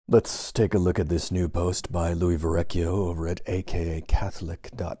Let's take a look at this new post by Louis Verrecchio over at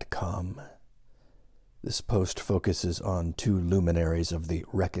akacatholic.com. This post focuses on two luminaries of the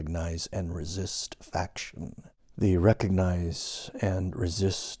Recognize and Resist faction. The Recognize and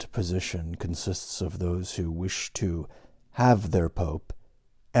Resist position consists of those who wish to have their pope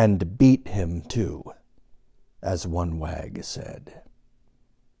and beat him too, as one wag said.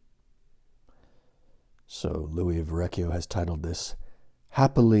 So Louis Verrecchio has titled this,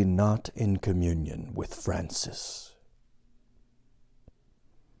 Happily Not in Communion with Francis.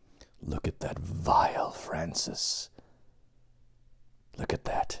 Look at that vile Francis. Look at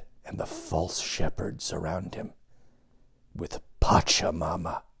that, and the false shepherds around him, with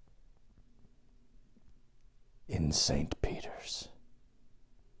Pachamama in St. Peter's.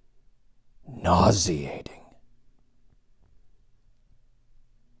 Nauseating.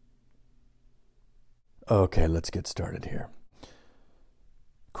 Okay, let's get started here.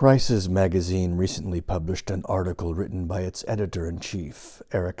 Crisis magazine recently published an article written by its editor-in-chief,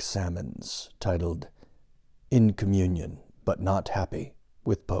 Eric Sammons, titled, In Communion, but Not Happy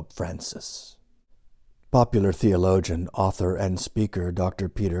with Pope Francis. Popular theologian, author, and speaker Dr.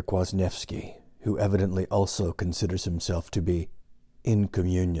 Peter Kwasniewski, who evidently also considers himself to be in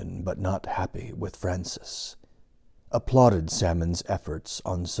communion but not happy with Francis, applauded Sammons' efforts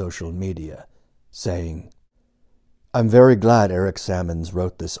on social media, saying, I'm very glad Eric Sammons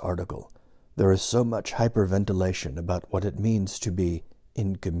wrote this article. There is so much hyperventilation about what it means to be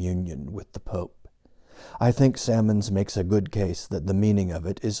in communion with the Pope. I think Sammons makes a good case that the meaning of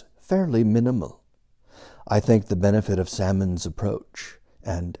it is fairly minimal. I think the benefit of Sammons' approach,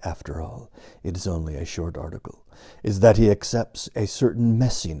 and after all, it is only a short article, is that he accepts a certain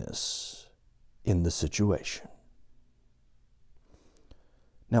messiness in the situation.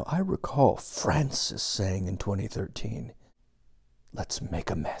 Now, I recall Francis saying in 2013, let's make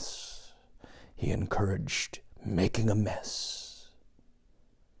a mess. He encouraged making a mess.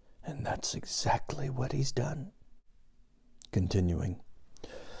 And that's exactly what he's done. Continuing.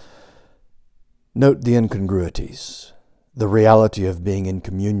 Note the incongruities. The reality of being in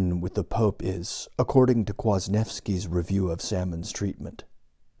communion with the Pope is, according to Kwasniewski's review of Sammons' treatment,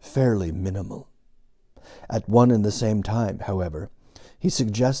 fairly minimal. At one and the same time, however, he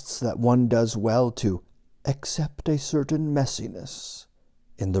suggests that one does well to accept a certain messiness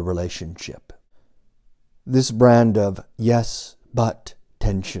in the relationship. This brand of yes, but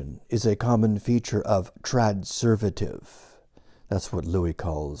tension is a common feature of tradservative. That's what Louis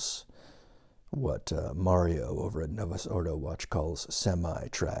calls what Mario over at Novus Ordo Watch calls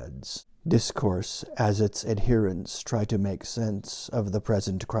semi-trads. Discourse as its adherents try to make sense of the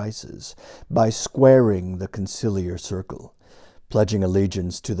present crisis by squaring the conciliar circle, pledging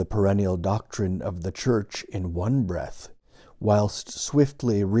allegiance to the perennial doctrine of the Church in one breath, whilst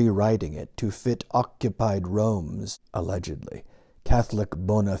swiftly rewriting it to fit occupied Rome's, allegedly, Catholic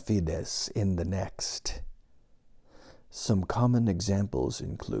bona fides in the next. Some common examples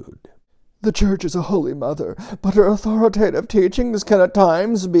include, the Church is a holy mother, but her authoritative teachings can at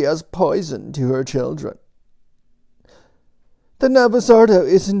times be as poison to her children. The Novus Ordo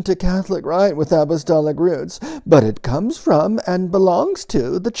isn't a Catholic rite with apostolic roots, but it comes from and belongs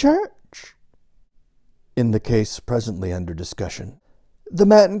to the Church. In the case presently under discussion, the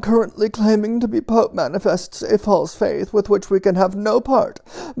man currently claiming to be Pope manifests a false faith with which we can have no part,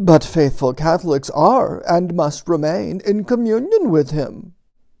 but faithful Catholics are and must remain in communion with him.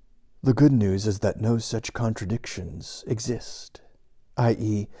 The good news is that no such contradictions exist,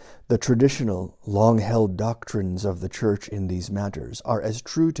 i.e., the traditional, long-held doctrines of the Church in these matters are as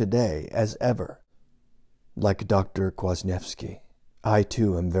true today as ever. Like Dr. Kwasniewski, I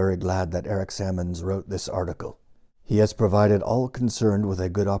too am very glad that Eric Sammons wrote this article. He has provided all concerned with a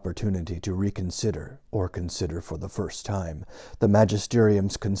good opportunity to reconsider, or consider for the first time, the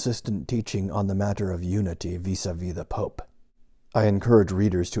Magisterium's consistent teaching on the matter of unity vis-à-vis the Pope. I encourage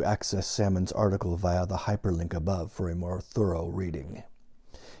readers to access Sammons' article via the hyperlink above for a more thorough reading.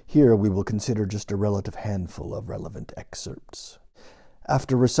 Here we will consider just a relative handful of relevant excerpts.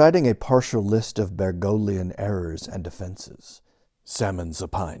 After reciting a partial list of Bergoglian errors and offenses, Sammons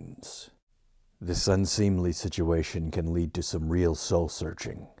opines, this unseemly situation can lead to some real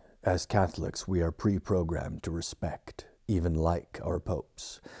soul-searching. As Catholics, we are pre-programmed to respect, even like our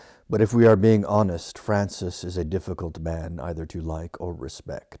popes. But if we are being honest, Francis is a difficult man either to like or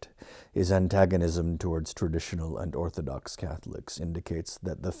respect. His antagonism towards traditional and Orthodox Catholics indicates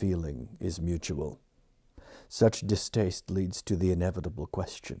that the feeling is mutual. Such distaste leads to the inevitable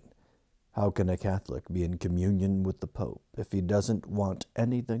question, how can a Catholic be in communion with the Pope if he doesn't want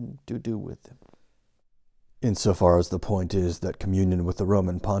anything to do with him? insofar as the point is that communion with the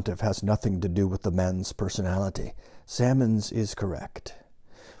Roman pontiff has nothing to do with the man's personality. Sammons is correct.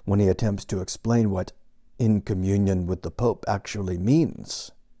 When he attempts to explain what in communion with the Pope actually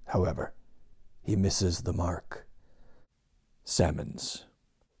means, however, he misses the mark. Sammons.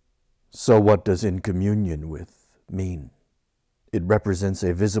 So what does in communion with mean? It represents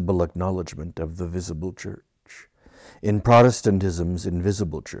a visible acknowledgement of the visible church. In Protestantism's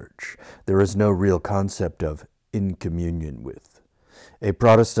invisible church, there is no real concept of in communion with. A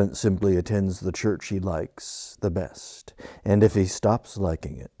Protestant simply attends the church he likes the best, and if he stops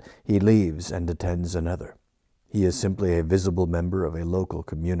liking it, he leaves and attends another. He is simply a visible member of a local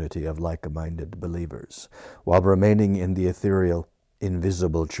community of like-minded believers, while remaining in the ethereal,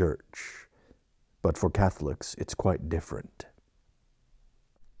 invisible church. But for Catholics, it's quite different.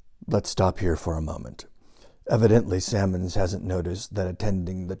 Let's stop here for a moment. Evidently, Sammons hasn't noticed that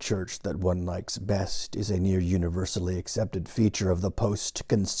attending the church that one likes best is a near universally accepted feature of the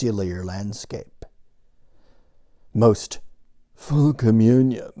post-conciliar landscape. Most full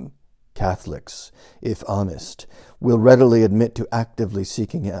communion Catholics, if honest, will readily admit to actively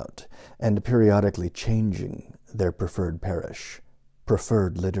seeking out and periodically changing their preferred parish,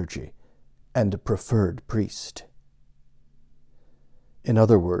 preferred liturgy, and preferred priest. In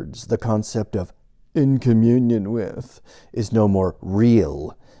other words, the concept of in communion with is no more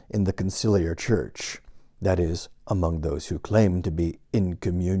real in the conciliar church, that is, among those who claim to be in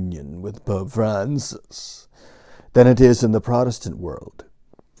communion with Pope Francis, than it is in the Protestant world.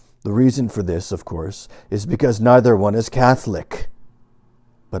 The reason for this, of course, is because neither one is Catholic.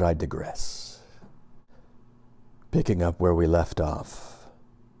 But I digress. Picking up where we left off.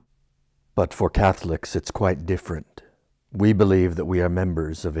 But for Catholics, it's quite different. We believe that we are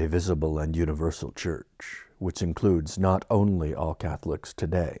members of a visible and universal church, which includes not only all Catholics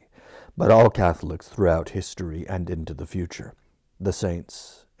today, but all Catholics throughout history and into the future, the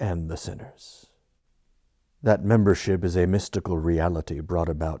saints and the sinners. That membership is a mystical reality brought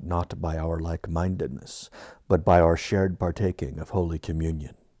about not by our like-mindedness, but by our shared partaking of Holy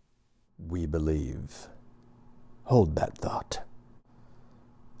Communion. We believe. Hold that thought.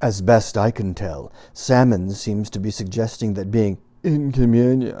 As best I can tell, Sammons seems to be suggesting that being in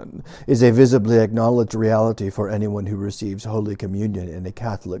communion is a visibly acknowledged reality for anyone who receives Holy Communion in a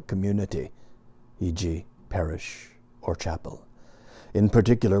Catholic community, e.g., parish or chapel. In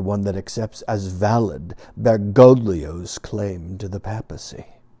particular, one that accepts as valid Bergoglio's claim to the papacy.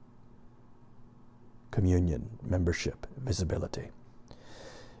 Communion, membership, visibility.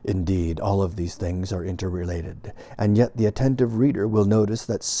 Indeed, all of these things are interrelated, and yet the attentive reader will notice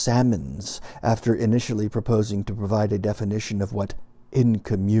that Sammons, after initially proposing to provide a definition of what in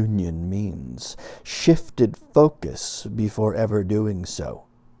communion means, shifted focus before ever doing so.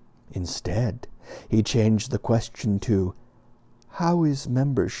 Instead, he changed the question to, how is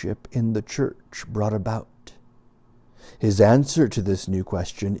membership in the church brought about? His answer to this new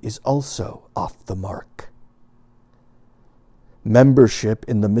question is also off the mark. Membership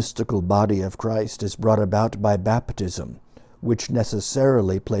in the mystical body of Christ is brought about by baptism, which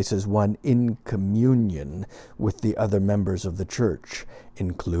necessarily places one in communion with the other members of the church,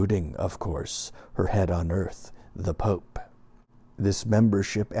 including, of course, her head on earth, the Pope. This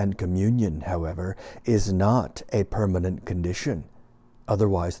membership and communion, however, is not a permanent condition.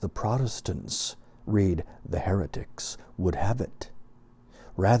 Otherwise, the Protestants, read the heretics, would have it.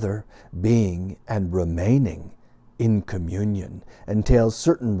 Rather, being and remaining in communion entails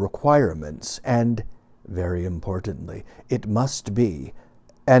certain requirements and, very importantly, it must be,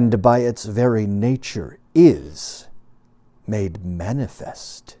 and by its very nature is, made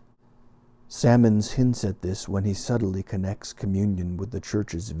manifest. Sammons hints at this when he subtly connects communion with the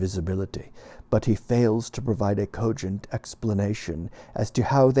Church's visibility, but he fails to provide a cogent explanation as to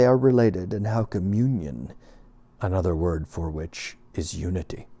how they are related and how communion, another word for which is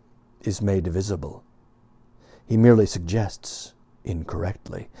unity, is made visible. He merely suggests,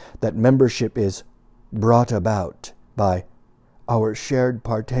 incorrectly, that membership is brought about by our shared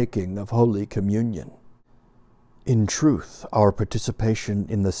partaking of Holy Communion. In truth, our participation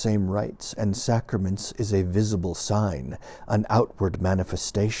in the same rites and sacraments is a visible sign, an outward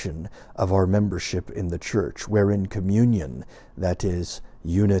manifestation of our membership in the Church, wherein communion, that is,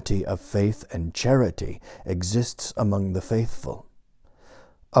 unity of faith and charity, exists among the faithful.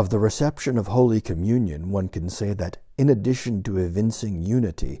 Of the reception of Holy Communion, one can say that, in addition to evincing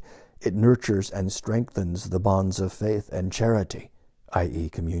unity, it nurtures and strengthens the bonds of faith and charity, i.e.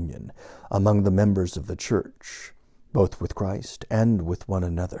 communion, among the members of the Church, both with Christ and with one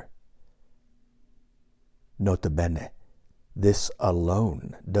another. Nota bene, This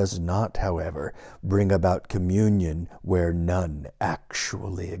alone does not, however, bring about communion where none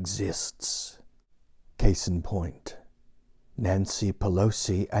actually exists. Case in point, Nancy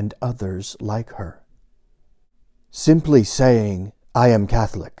Pelosi and others like her. Simply saying, "I am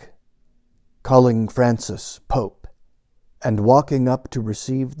Catholic," calling Francis Pope, and walking up to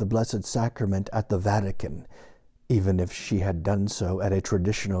receive the Blessed Sacrament at the Vatican, even if she had done so at a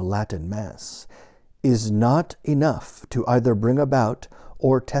traditional Latin Mass, is not enough to either bring about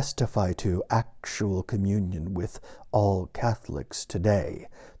or testify to actual communion with all Catholics today,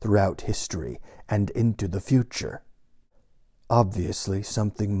 throughout history, and into the future. Obviously,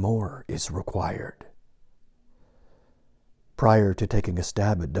 something more is required. Prior to taking a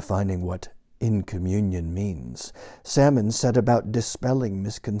stab at defining what in communion means, Sammons set about dispelling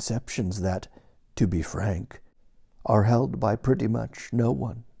misconceptions that, to be frank, are held by pretty much no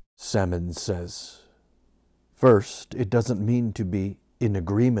one. Sammons says, first, it doesn't mean to be in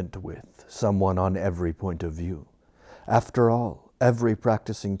agreement with someone on every point of view. After all, every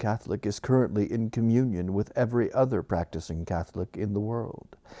practicing Catholic is currently in communion with every other practicing Catholic in the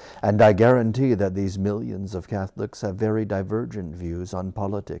world. And I guarantee that these millions of Catholics have very divergent views on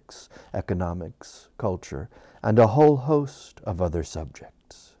politics, economics, culture, and a whole host of other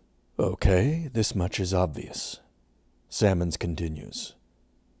subjects. Okay, this much is obvious. Sammons continues.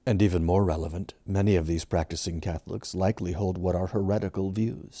 And even more relevant, many of these practicing Catholics likely hold what are heretical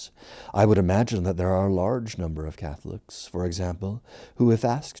views. I would imagine that there are a large number of Catholics, for example, who, if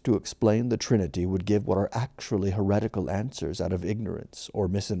asked to explain the Trinity, would give what are actually heretical answers out of ignorance or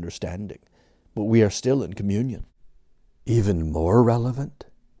misunderstanding. But we are still in communion. Even more relevant?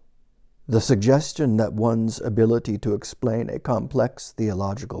 The suggestion that one's ability to explain a complex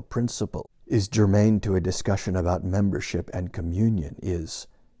theological principle is germane to a discussion about membership and communion is,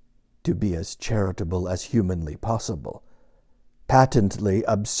 to be as charitable as humanly possible, patently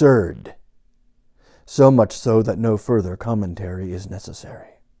absurd, so much so that no further commentary is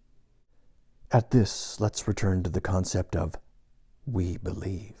necessary. At this, let's return to the concept of "we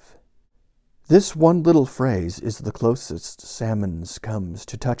believe." This one little phrase is the closest Sammons comes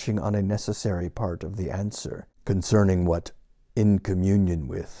to touching on a necessary part of the answer concerning what "in communion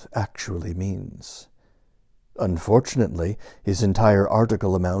with" actually means. Unfortunately, his entire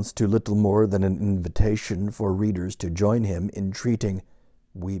article amounts to little more than an invitation for readers to join him in treating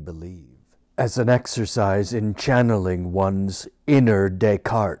 "we believe" as an exercise in channeling one's inner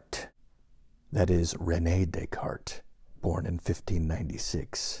Descartes. That is, René Descartes, born in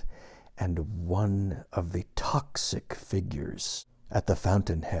 1596, and one of the toxic figures at the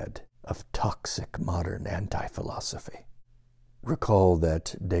fountainhead of toxic modern anti-philosophy. Recall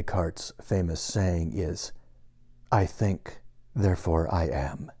that Descartes' famous saying is, "I think, therefore I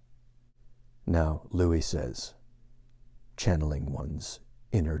am." Now, Louis says, channeling one's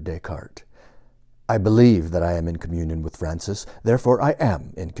inner Descartes, "I believe that I am in communion with Francis, therefore I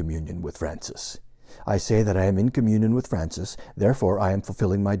am in communion with Francis. I say that I am in communion with Francis, therefore I am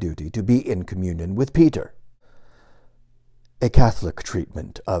fulfilling my duty to be in communion with Peter." A Catholic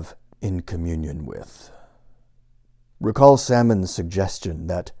treatment of "in communion with." Recall Sammons' suggestion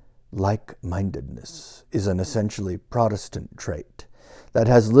that like-mindedness is an essentially Protestant trait that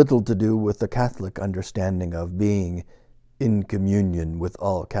has little to do with the Catholic understanding of being in communion with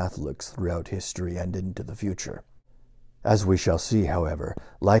all Catholics throughout history and into the future. As we shall see, however,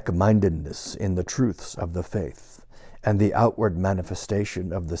 like-mindedness in the truths of the faith and the outward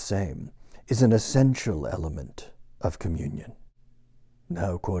manifestation of the same is an essential element of communion.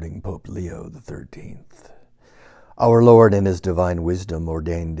 Now quoting Pope Leo XIII. "Our Lord in his divine wisdom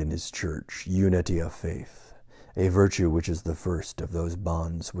ordained in his church unity of faith, a virtue which is the first of those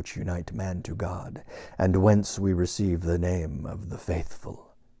bonds which unite man to God, and whence we receive the name of the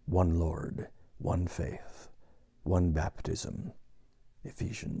faithful, one Lord, one faith, one baptism."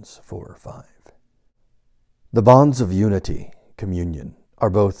 Ephesians 4:5. The bonds of unity, communion,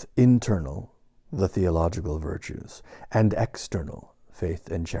 are both internal, the theological virtues, and external, faith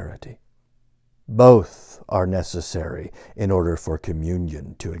and charity. Both are necessary in order for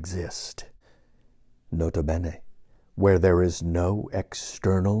communion to exist. Nota bene, where there is no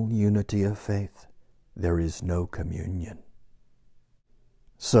external unity of faith, there is no communion.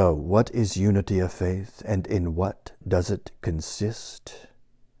 So, what is unity of faith, and in what does it consist?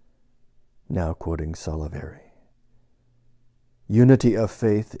 Now quoting Saliveri. "Unity of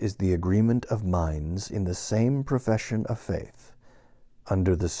faith is the agreement of minds in the same profession of faith,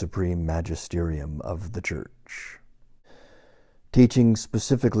 under the supreme magisterium of the Church." Teaching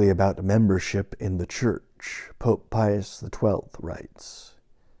specifically about membership in the Church, Pope Pius XII writes,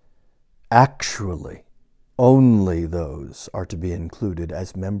 "Actually, Only those are to be included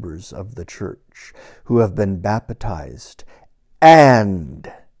as members of the Church who have been baptized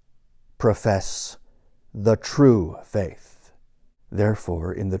and profess the true faith.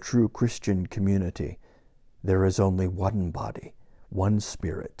 Therefore, in the true Christian community, there is only one body, one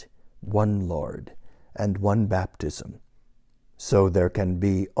Spirit, one Lord, and one baptism. So there can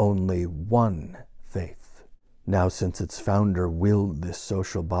be only one faith. Now, since its founder willed this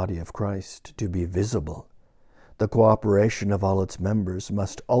social body of Christ to be visible, the cooperation of all its members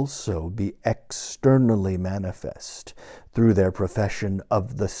must also be externally manifest through their profession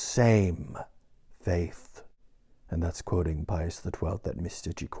of the same faith. And that's quoting Pius XII at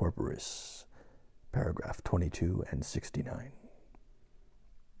Mystici Corporis, paragraph 22 and 69.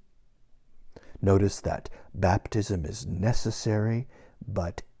 Notice that baptism is necessary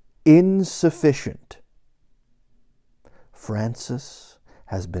but insufficient. Francis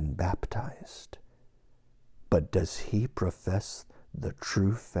has been baptized, but does he profess the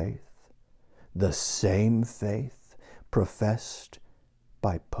true faith, the same faith professed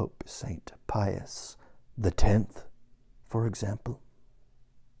by Pope St. Pius X, for example?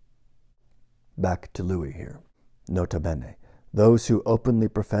 Back to Louis here. Nota bene, those who openly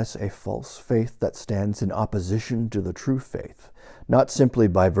profess a false faith that stands in opposition to the true faith, not simply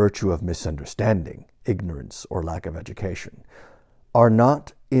by virtue of misunderstanding, ignorance, or lack of education, are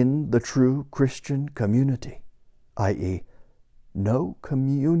not in the true Christian community, i.e., no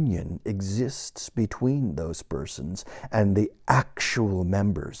communion exists between those persons and the actual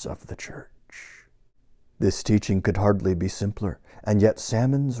members of the Church. This teaching could hardly be simpler, and yet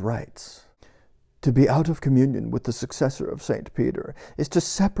Sammons writes, "To be out of communion with the successor of St. Peter is to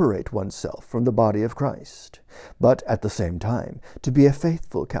separate oneself from the body of Christ. But at the same time, to be a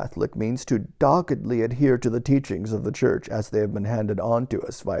faithful Catholic means to doggedly adhere to the teachings of the Church as they have been handed on to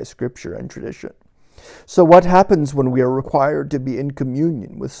us via Scripture and tradition. So what happens when we are required to be in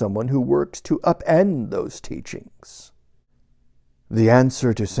communion with someone who works to upend those teachings?" The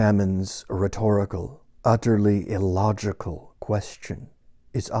answer to Sammons' rhetorical, utterly illogical question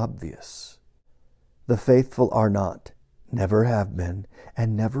is obvious. The faithful are not, never have been,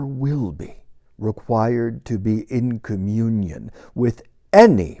 and never will be required to be in communion with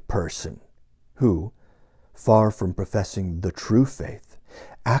any person who, far from professing the true faith,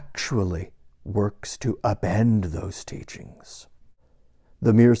 actually works to upend those teachings.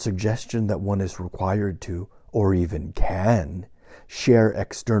 The mere suggestion that one is required to, or even can, share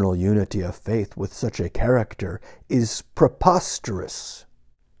external unity of faith with such a character is preposterous.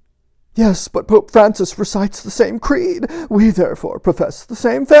 "Yes, but Pope Francis recites the same creed. We therefore profess the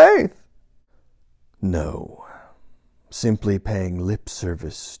same faith." No. Simply paying lip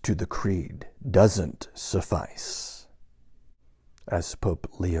service to the creed doesn't suffice. As Pope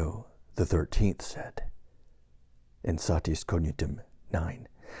Leo XIII said in Satis Cognitum 9,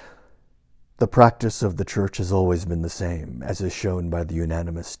 "The practice of the Church has always been the same, as is shown by the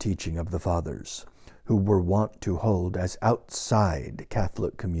unanimous teaching of the Fathers, who were wont to hold as outside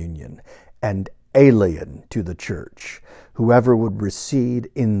Catholic communion and alien to the Church whoever would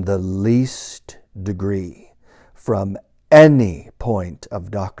recede in the least degree from any point of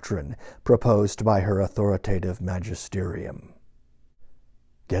doctrine proposed by her authoritative magisterium."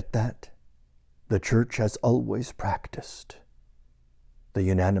 Get that? The Church has always practiced the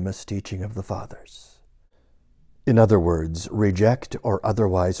unanimous teaching of the Fathers. In other words, reject or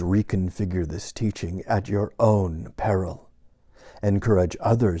otherwise reconfigure this teaching at your own peril. Encourage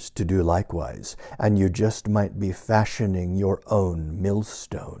others to do likewise, and you just might be fashioning your own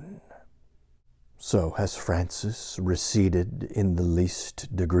millstone. So has Francis receded in the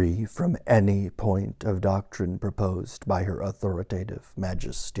least degree from any point of doctrine proposed by her authoritative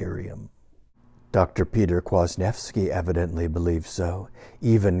magisterium? Dr. Peter Kwasniewski evidently believes so,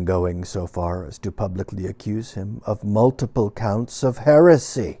 even going so far as to publicly accuse him of multiple counts of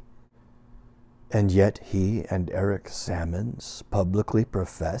heresy. And yet he and Eric Sammons publicly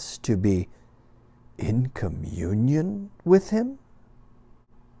profess to be in communion with him?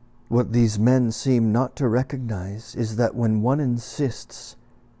 What these men seem not to recognize is that when one insists,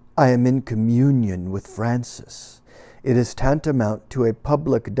 "I am in communion with Francis," it is tantamount to a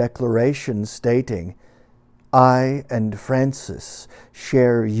public declaration stating, "I and Francis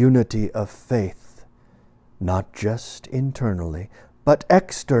share unity of faith, not just internally, but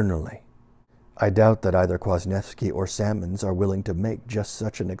externally." I doubt that either Kwasniewski or Sammons are willing to make just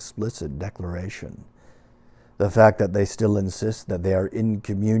such an explicit declaration. The fact that they still insist that they are in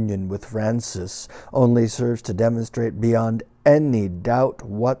communion with Francis only serves to demonstrate beyond any doubt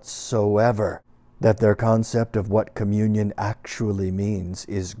whatsoever that their concept of what communion actually means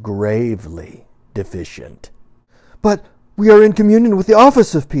is gravely deficient. But we are in communion with the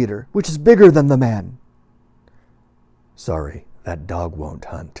office of Peter, which is bigger than the man. Sorry, that dog won't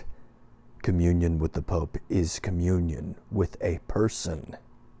hunt. Communion with the Pope is communion with a person.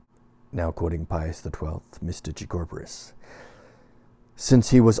 Now quoting Pius XII, Mystici Corporis.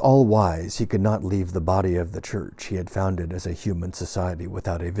 Since he was all-wise, he could not leave the body of the Church he had founded as a human society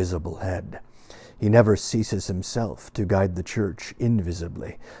without a visible head. He never ceases himself to guide the Church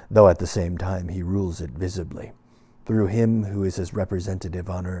invisibly, though at the same time he rules it visibly, through him who is his representative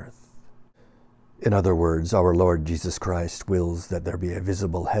on earth. In other words, our Lord Jesus Christ wills that there be a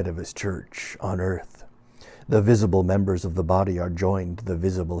visible head of his Church on earth. The visible members of the body are joined to the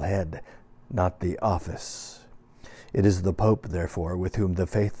visible head, not the office. It is the Pope, therefore, with whom the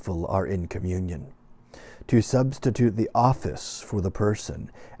faithful are in communion. To substitute the office for the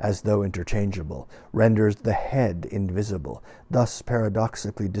person, as though interchangeable, renders the head invisible, thus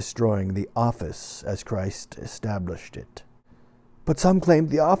paradoxically destroying the office as Christ established it. But some claim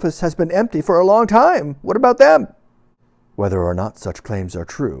the office has been empty for a long time. What about them? Whether or not such claims are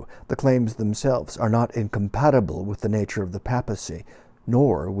true, the claims themselves are not incompatible with the nature of the papacy,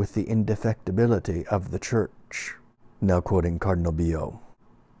 nor with the indefectibility of the Church. Now quoting Cardinal Billot.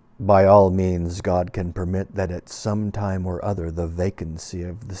 By all means, God can permit that at some time or other the vacancy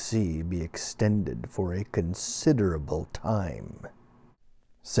of the see be extended for a considerable time.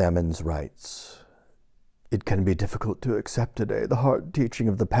 Sammons writes, "It can be difficult to accept today the hard teaching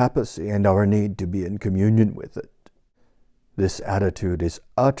of the papacy and our need to be in communion with it. This attitude is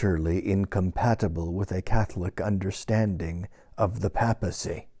utterly incompatible with a Catholic understanding of the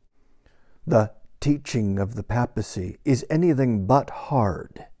papacy. The teaching of the papacy is anything but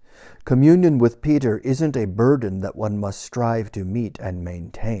hard. Communion with Peter isn't a burden that one must strive to meet and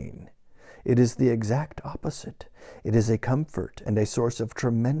maintain. It is the exact opposite. It is a comfort and a source of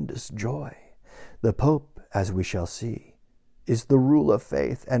tremendous joy. The Pope, as we shall see, is the rule of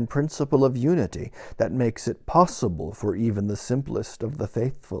faith and principle of unity that makes it possible for even the simplest of the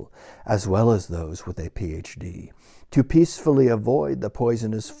faithful, as well as those with a Ph.D., to peacefully avoid the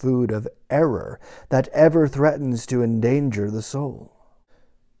poisonous food of error that ever threatens to endanger the soul.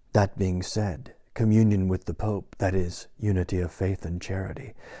 That being said, communion with the Pope, that is, unity of faith and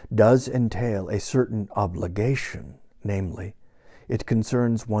charity, does entail a certain obligation, namely, it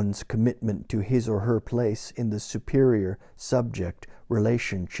concerns one's commitment to his or her place in the superior subject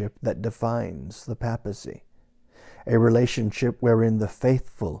relationship that defines the papacy. A relationship wherein the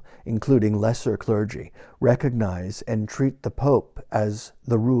faithful, including lesser clergy, recognize and treat the Pope as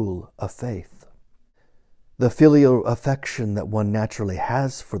the rule of faith. The filial affection that one naturally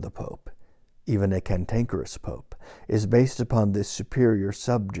has for the Pope, even a cantankerous Pope, is based upon this superior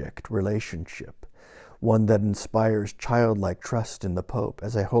subject relationship, one that inspires childlike trust in the Pope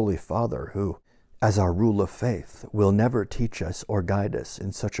as a Holy Father who, as our rule of faith, will never teach us or guide us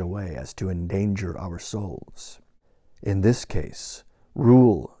in such a way as to endanger our souls. In this case,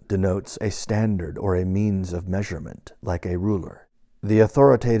 rule denotes a standard or a means of measurement, like a ruler. The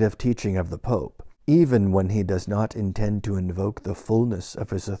authoritative teaching of the Pope, even when he does not intend to invoke the fullness of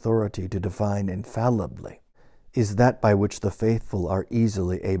his authority to define infallibly, is that by which the faithful are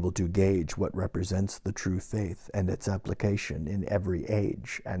easily able to gauge what represents the true faith and its application in every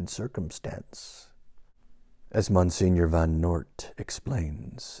age and circumstance. As Msgr van Noort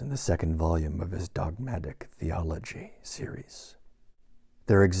explains in the second volume of his Dogmatic Theology series,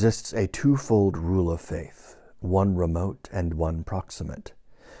 there exists a twofold rule of faith, one remote and one proximate.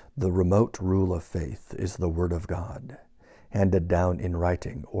 The remote rule of faith is the Word of God, handed down in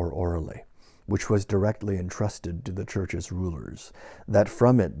writing or orally, which was directly entrusted to the Church's rulers, that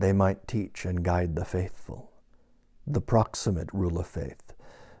from it they might teach and guide the faithful. The proximate rule of faith,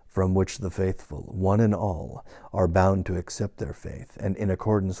 from which the faithful, one and all, are bound to accept their faith, and in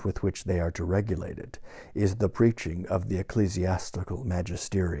accordance with which they are to regulate it, is the preaching of the ecclesiastical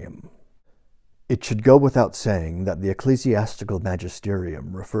magisterium. It should go without saying that the ecclesiastical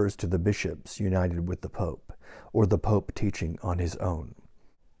magisterium refers to the bishops united with the Pope, or the Pope teaching on his own.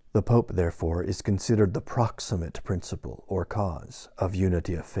 The Pope, therefore, is considered the proximate principle or cause of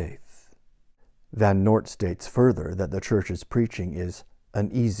unity of faith. Van Noort states further that the Church's preaching is an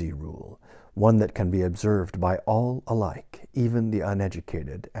easy rule, one that can be observed by all alike, even the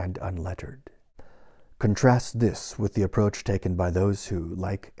uneducated and unlettered. Contrast this with the approach taken by those who,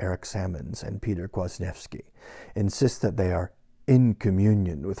 like Eric Sammons and Peter Kwasniewski, insist that they are in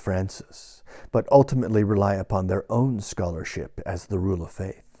communion with Francis, but ultimately rely upon their own scholarship as the rule of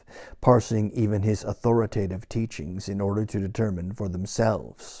faith, parsing even his authoritative teachings in order to determine for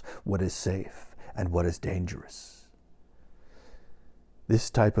themselves what is safe and what is dangerous. This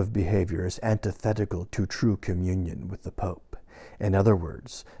type of behavior is antithetical to true communion with the Pope. In other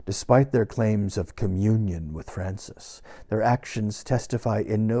words, despite their claims of communion with Francis, their actions testify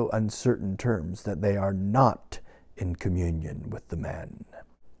in no uncertain terms that they are not in communion with the man.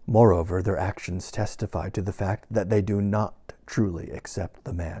 Moreover, their actions testify to the fact that they do not truly accept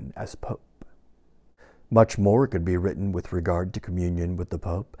the man as Pope. Much more could be written with regard to communion with the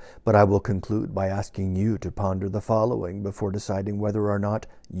Pope, but I will conclude by asking you to ponder the following before deciding whether or not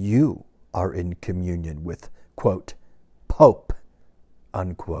you are in communion with, quote, Pope,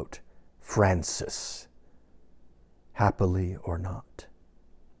 unquote, Francis, happily or not.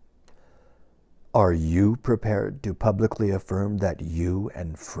 Are you prepared to publicly affirm that you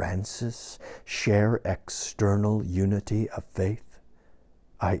and Francis share external unity of faith,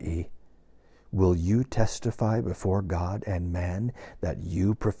 i.e., will you testify before God and man that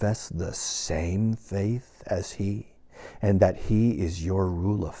you profess the same faith as he, and that he is your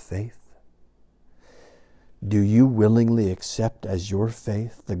rule of faith? Do you willingly accept as your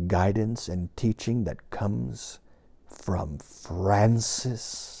faith the guidance and teaching that comes from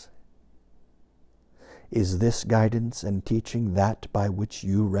Francis? Is this guidance and teaching that by which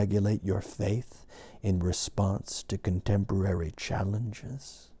you regulate your faith in response to contemporary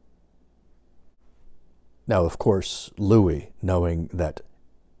challenges? Now, of course, Louis, knowing that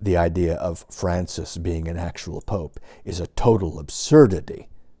the idea of Francis being an actual pope is a total absurdity,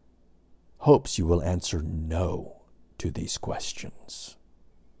 hopes you will answer no to these questions.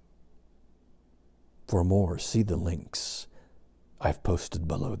 For more, see the links I've posted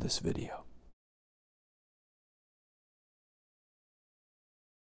below this video.